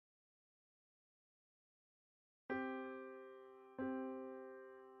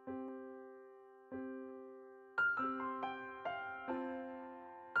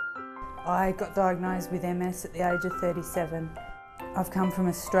I got diagnosed with MS at the age of 37. I've come from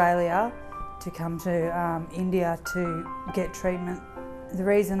Australia to come to India to get treatment. The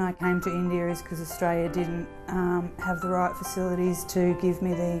reason I came to India is because Australia didn't have the right facilities to give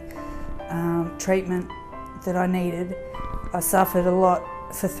me the treatment that I needed. I suffered a lot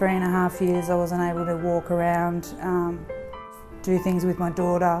for 3.5 years. I wasn't able to walk around, do things with my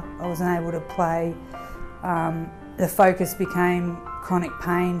daughter. I wasn't able to play. The focus became chronic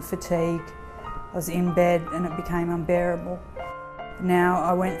pain, fatigue. I was in bed and it became unbearable. Now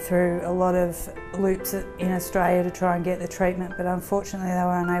I went through a lot of loops in Australia to try and get the treatment, but unfortunately they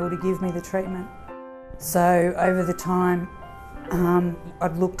were unable to give me the treatment. So over the time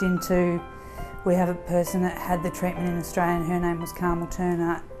I'd looked into, we have a person that had the treatment in Australia and her name was Carmel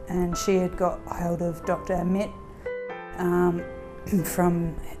Turner, and she had got hold of Dr. Amit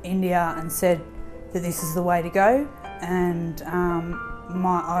from India and said that this is the way to go, and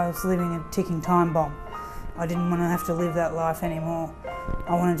I was living a ticking time bomb. I didn't want to have to live that life anymore.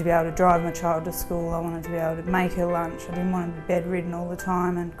 I wanted to be able to drive my child to school, I wanted to be able to make her lunch, I didn't want to be bedridden all the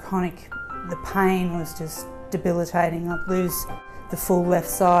time, and the pain was just debilitating. I'd lose the full left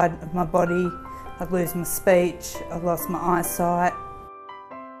side of my body, I'd lose my speech, I'd lost my eyesight.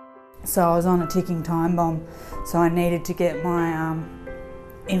 So I was on a ticking time bomb, so I needed to get my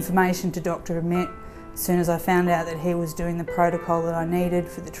information to Dr. Amit. As soon as I found out that he was doing the protocol that I needed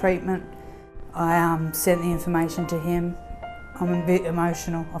for the treatment, I sent the information to him. I'm a bit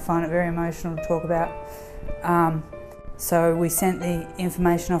emotional, I find it very emotional to talk about. So we sent the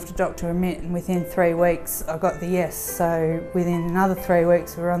information off to Dr. Amit, and within 3 weeks I got the yes. So within another 3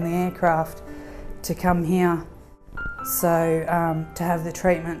 weeks we were on the aircraft to come here, so to have the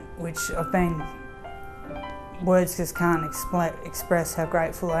treatment, which words just can't express how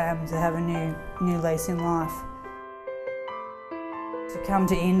grateful I am to have a new lease in life. To come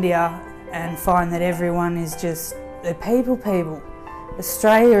to India and find that everyone is just, they're people.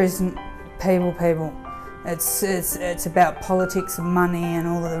 Australia isn't people. It's about politics and money and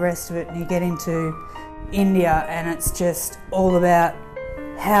all of the rest of it, and you get into India and it's just all about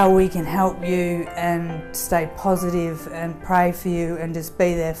how we can help you and stay positive and pray for you and just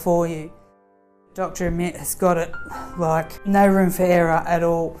be there for you. Dr. Amit has got it like no room for error at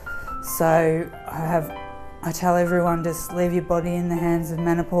all. So I tell everyone, just leave your body in the hands of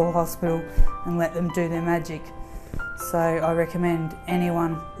Manipal Hospital and let them do their magic. So I recommend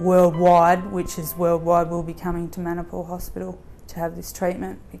anyone worldwide, which is worldwide, will be coming to Manipal Hospital to have this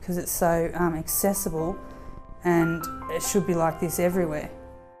treatment, because it's so accessible, and it should be like this everywhere.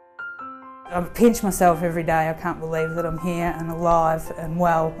 I pinch myself every day. I can't believe that I'm here and alive and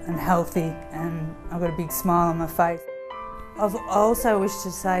well and healthy, and I've got a big smile on my face. I also wish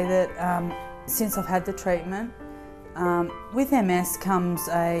to say that since I've had the treatment, with MS comes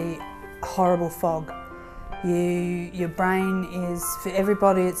a horrible fog. Your brain is, for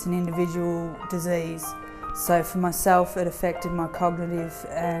everybody it's an individual disease. So for myself it affected my cognitive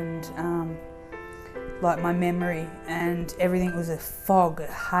and like my memory, and everything was a fog, a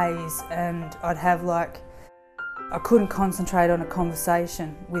haze, and I'd have I couldn't concentrate on a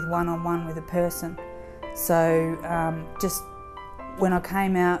conversation with one-on-one with a person. So just when I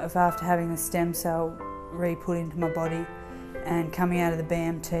came out of after having the stem cell re-put into my body and coming out of the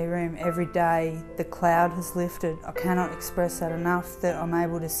BMT room, every day the cloud has lifted. I cannot express that enough, that I'm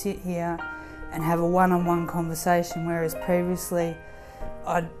able to sit here and have a one-on-one conversation, whereas previously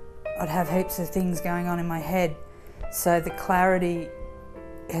I'd have heaps of things going on in my head. So the clarity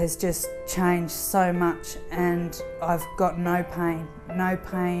has just changed so much, and I've got no pain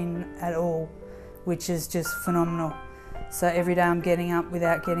at all, which is just phenomenal. So every day I'm getting up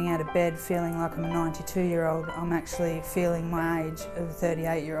without getting out of bed feeling like I'm a 92-year-old. I'm actually feeling my age of a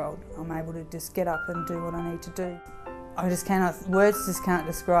 38-year-old. I'm able to just get up and do what I need to do. Words just can't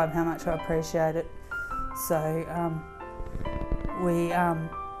describe how much I appreciate it. So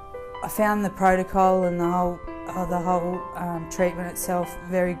I found the protocol and the whole treatment itself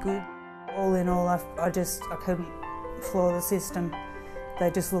very good. All in all, I couldn't floor the system. They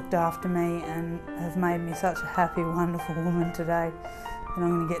just looked after me and have made me such a happy, wonderful woman today. And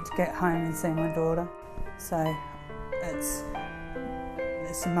I'm going to get home and see my daughter. So it's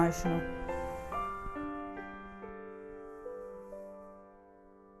emotional.